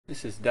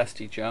This is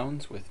Dusty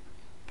Jones with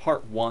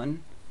part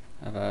 1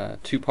 of a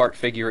two-part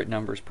Figurate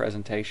Numbers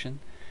presentation.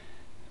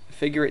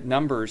 Figurate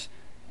Numbers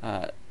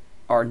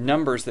are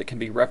numbers that can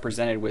be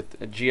represented with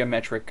a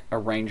geometric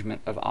arrangement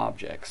of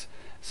objects.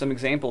 Some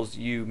examples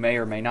you may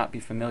or may not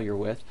be familiar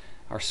with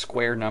are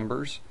square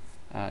numbers,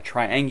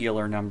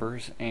 triangular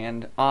numbers,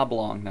 and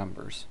oblong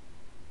numbers.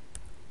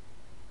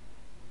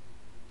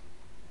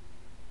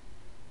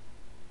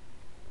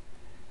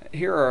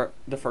 Here are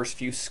the first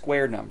few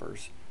square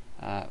numbers.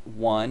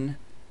 1,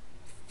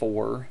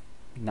 4,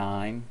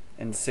 9,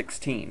 and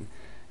 16.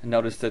 And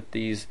notice that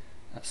these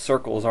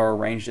circles are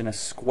arranged in a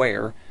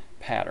square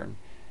pattern.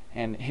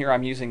 And here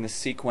I'm using the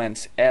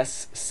sequence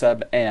S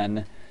sub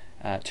n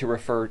to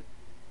refer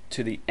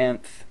to the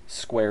nth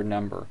square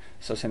number.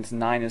 So since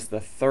 9 is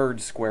the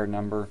third square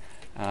number,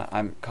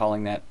 I'm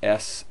calling that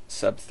S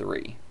sub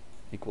 3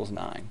 equals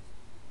 9.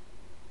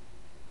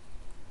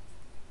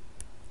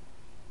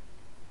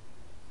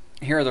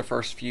 Here are the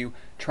first few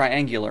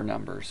triangular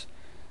numbers: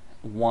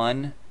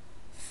 1,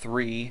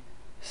 3,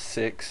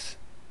 6,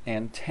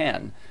 and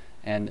 10.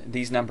 And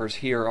these numbers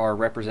here are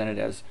represented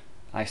as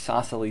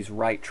isosceles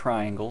right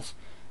triangles.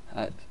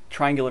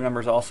 Triangular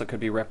numbers also could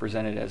be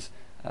represented as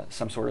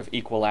some sort of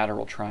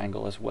equilateral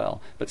triangle as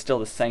well, but still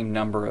the same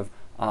number of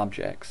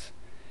objects.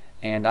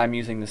 And I'm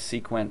using the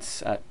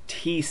sequence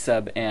T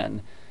sub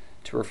n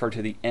to refer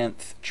to the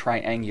nth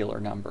triangular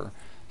number.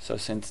 So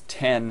since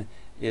 10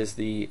 is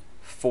the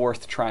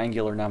fourth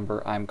triangular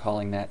number, I'm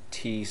calling that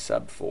T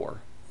sub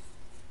 4.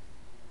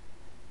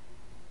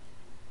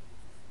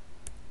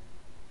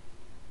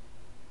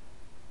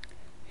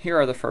 Here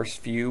are the first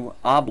few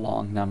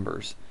oblong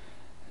numbers: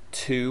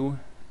 2,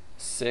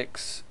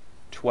 6,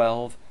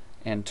 12,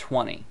 and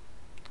 20.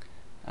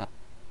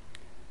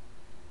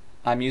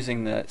 I'm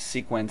using the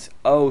sequence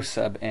O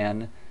sub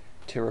n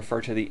to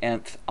refer to the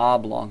nth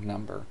oblong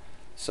number.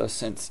 So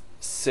since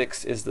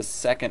 6 is the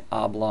second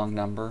oblong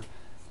number,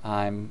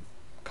 I'm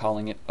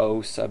calling it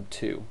O sub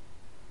 2.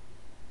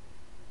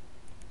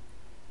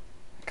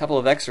 A couple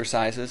of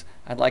exercises.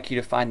 I'd like you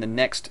to find the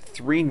next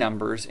 3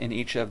 numbers in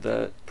each of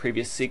the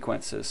previous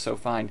sequences. So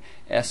find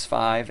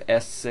S5,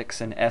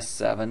 S6, and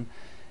S7,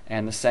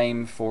 and the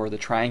same for the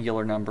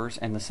triangular numbers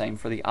and the same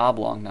for the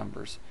oblong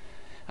numbers.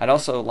 I'd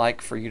also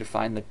like for you to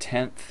find the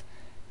 10th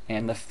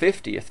and the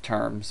 50th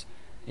terms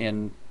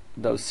in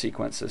those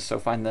sequences. So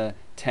find the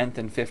 10th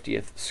and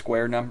 50th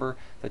square number,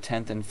 the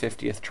 10th and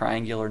 50th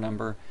triangular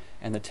number,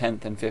 and the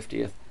 10th and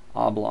 50th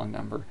oblong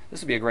number.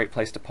 This would be a great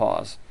place to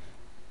pause.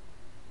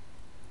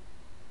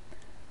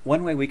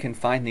 One way we can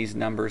find these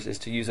numbers is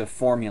to use a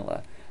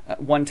formula.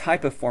 One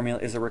type of formula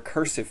is a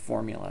recursive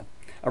formula.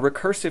 A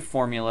recursive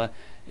formula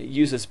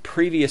uses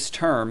previous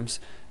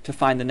terms to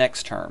find the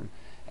next term.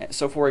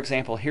 So for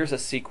example, here's a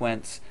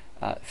sequence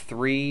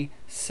 3,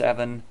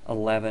 7,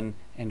 11,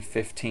 and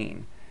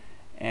 15.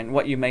 And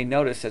what you may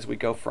notice as we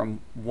go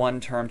from one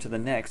term to the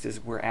next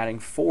is we're adding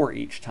 4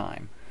 each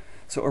time.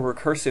 So a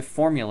recursive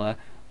formula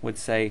would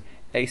say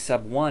a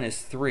sub 1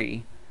 is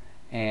 3,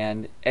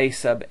 and a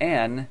sub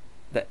n,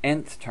 the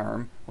nth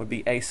term, would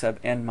be a sub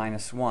n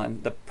minus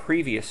 1, the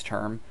previous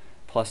term,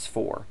 plus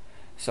 4.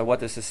 So what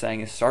this is saying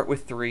is start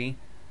with 3,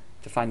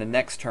 to find the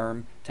next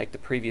term, take the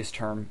previous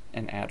term,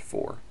 and add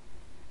 4.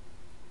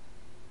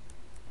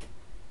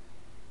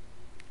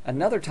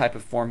 Another type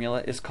of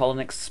formula is called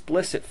an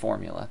explicit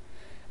formula.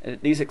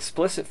 These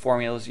explicit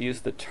formulas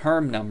use the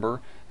term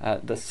number,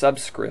 the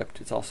subscript,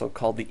 it's also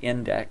called the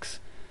index,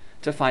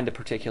 to find a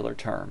particular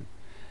term.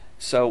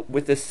 So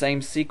with this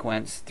same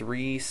sequence,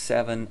 3,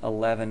 7,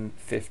 11,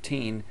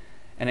 15,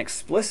 an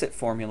explicit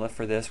formula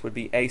for this would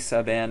be a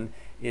sub n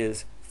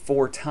is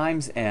 4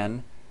 times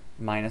n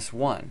minus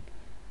 1.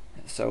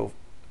 So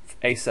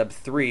a sub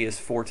 3 is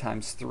 4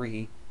 times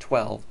 3,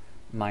 12,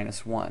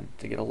 minus 1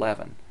 to get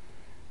 11.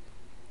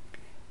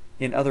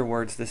 In other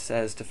words, this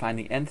says to find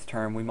the nth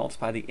term, we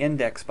multiply the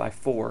index by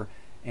 4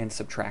 and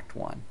subtract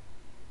 1.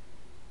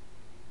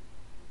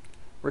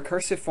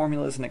 Recursive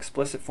formulas and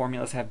explicit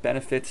formulas have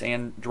benefits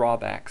and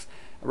drawbacks.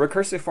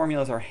 Recursive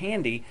formulas are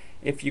handy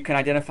if you can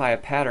identify a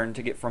pattern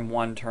to get from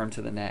one term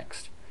to the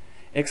next.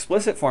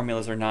 Explicit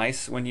formulas are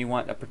nice when you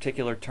want a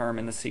particular term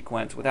in the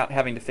sequence without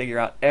having to figure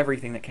out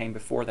everything that came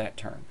before that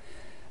term.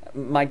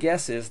 My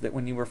guess is that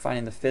when you were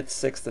finding the 5th,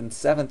 6th, and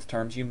 7th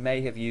terms, you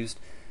may have used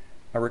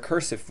a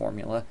recursive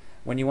formula.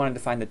 When you wanted to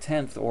find the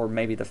 10th or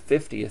maybe the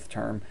 50th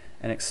term,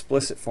 an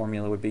explicit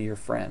formula would be your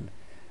friend.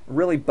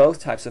 Really,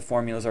 both types of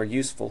formulas are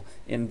useful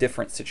in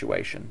different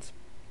situations.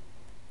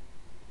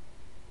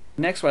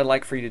 Next, what I'd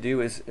like for you to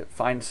do is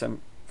find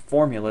some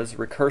formulas,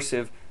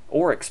 recursive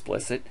or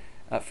explicit,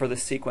 for the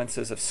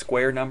sequences of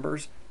square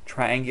numbers,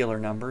 triangular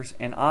numbers,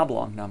 and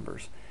oblong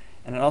numbers.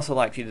 And I'd also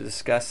like you to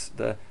discuss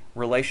the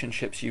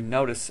relationships you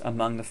notice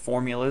among the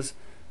formulas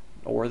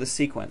or the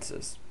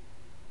sequences.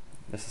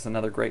 This is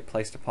another great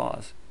place to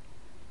pause.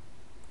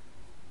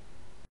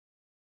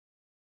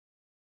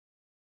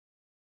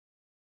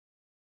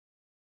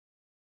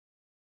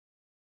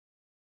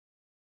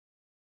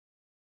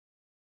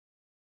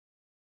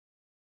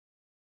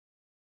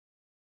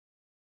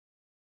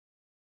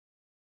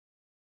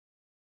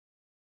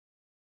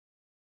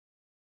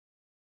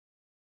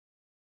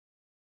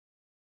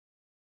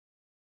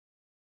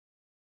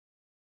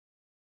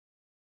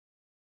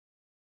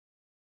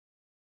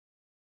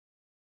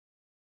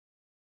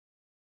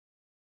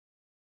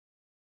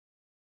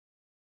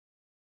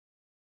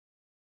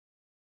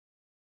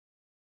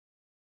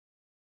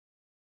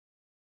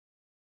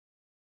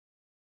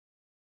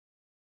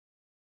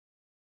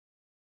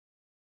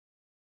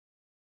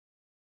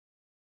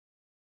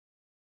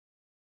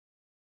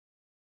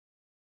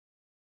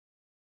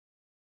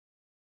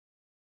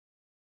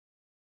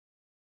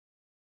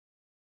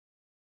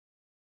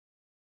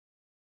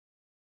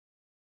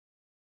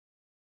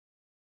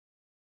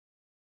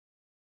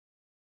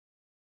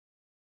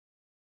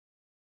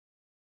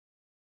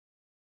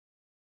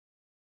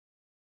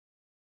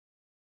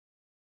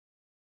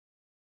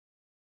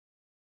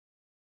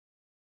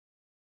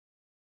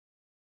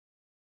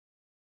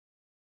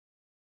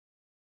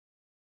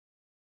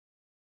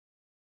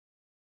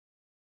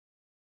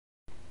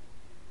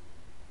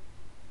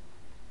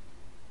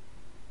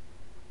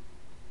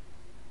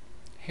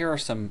 Here are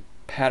some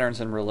patterns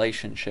and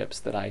relationships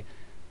that I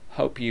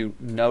hope you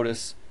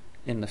notice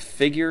in the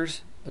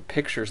figures, the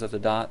pictures of the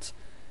dots,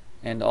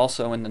 and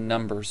also in the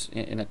numbers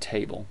in a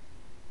table.